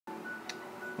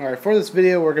Alright, for this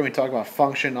video we're going to be talking about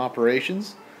function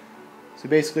operations. So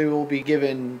basically we'll be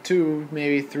given 2,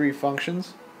 maybe 3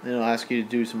 functions, and it'll ask you to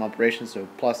do some operations, so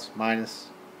plus, minus,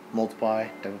 multiply,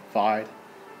 divide,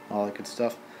 all that good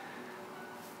stuff.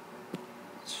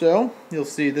 So you'll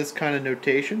see this kind of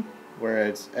notation where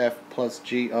it's f plus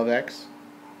g of x,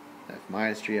 f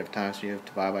minus g, f times g, f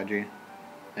divided by g.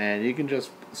 And you can just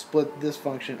split this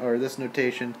function or this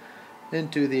notation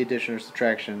into the addition or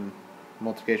subtraction,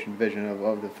 multiplication, division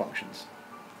of the functions.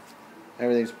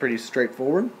 Everything's pretty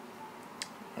straightforward.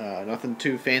 Nothing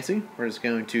too fancy. We're just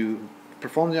going to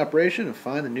perform the operation and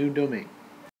find the new domain.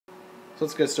 So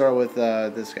let's get started with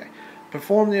this guy.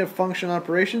 Perform the function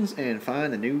operations and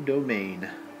find the new domain.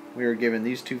 We are given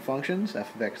these two functions,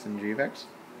 f of x and g of x.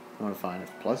 I want to find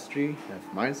f plus g,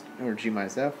 f minus, or g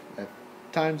minus f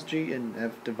times g, and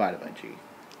f divided by g.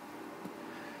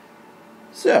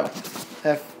 So,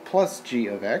 f plus g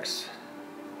of x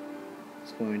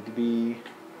is going to be,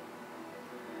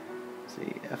 let's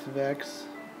see, f of x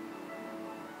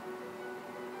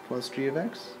plus g of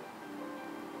x.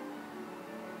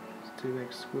 It's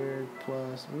 2x squared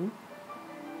plus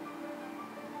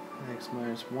x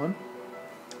minus 1.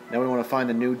 Now we want to find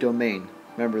a new domain.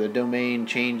 Remember, the domain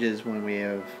changes when we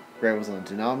have variables in the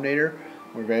denominator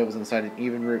or variables inside an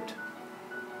even root.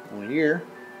 Well, here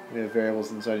we have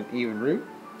variables inside an even root,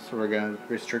 so we're going to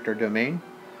restrict our domain.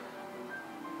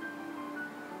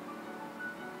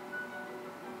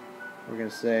 We're going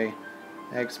to say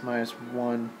x minus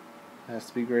 1 has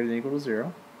to be greater than or equal to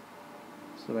 0,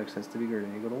 so x has to be greater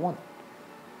than or equal to 1.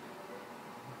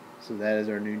 So that is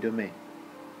our new domain.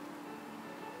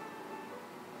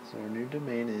 So our new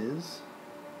domain is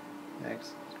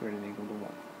x is greater than or equal to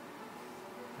 1.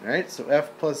 Alright, so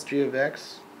f plus g of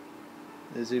x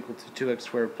is equal to 2x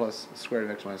squared plus the square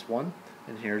root of x minus 1.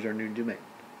 And here's our new domain.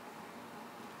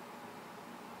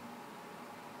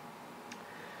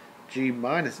 G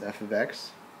minus f of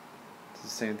x is the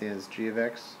same thing as g of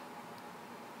x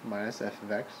minus f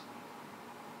of x.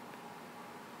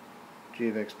 G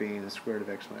of x being the square root of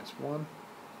x minus 1.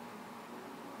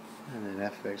 And then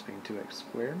f of x being 2x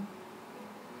squared.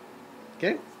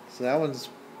 Okay, so that one's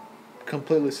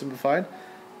completely simplified.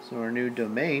 So our new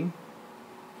domain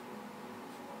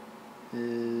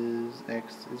is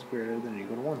x is greater than or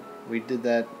equal to 1. We did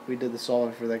the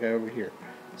solving for that guy over here.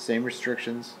 Same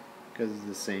restrictions because it's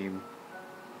the same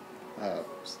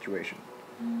situation.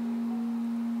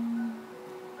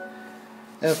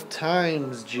 F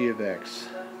times g of x.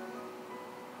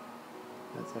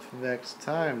 That's f of x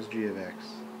times g of x,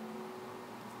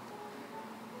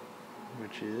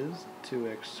 which is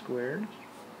 2x squared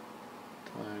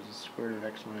times the square root of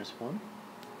x minus 1.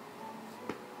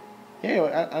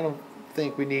 Yeah, I don't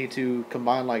think we need to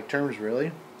combine like terms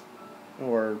really,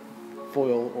 or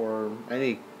FOIL or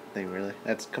anything really.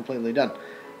 That's completely done.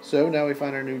 So now we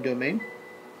find our new domain.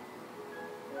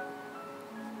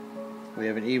 We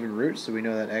have an even root, so we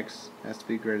know that x has to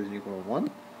be greater than or equal to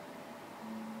 1.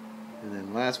 And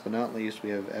then last but not least,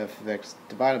 we have f of x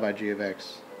divided by g of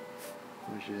x,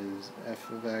 which is f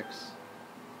of x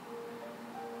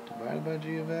divided by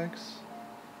g of x,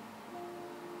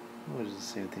 which is the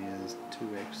same thing as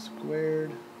 2x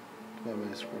squared divided by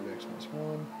the square root of x minus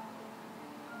 1.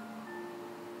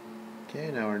 Okay,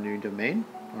 now our new domain,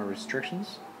 our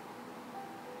restrictions.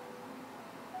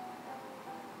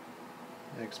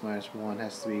 X minus 1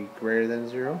 has to be greater than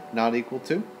 0, not equal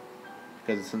to,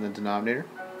 because it's in the denominator.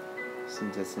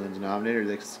 Since it's in the denominator,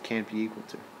 this can't be equal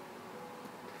to.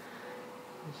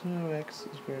 So x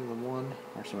is greater than 1,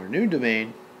 or so our new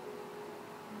domain,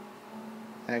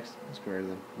 x is greater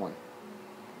than 1.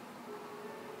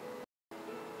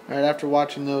 Alright, after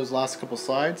watching those last couple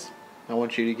slides, I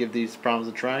want you to give these problems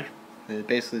a try. It's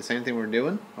basically the same thing we're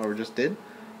doing, or we just did,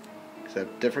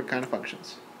 except different kind of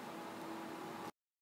functions.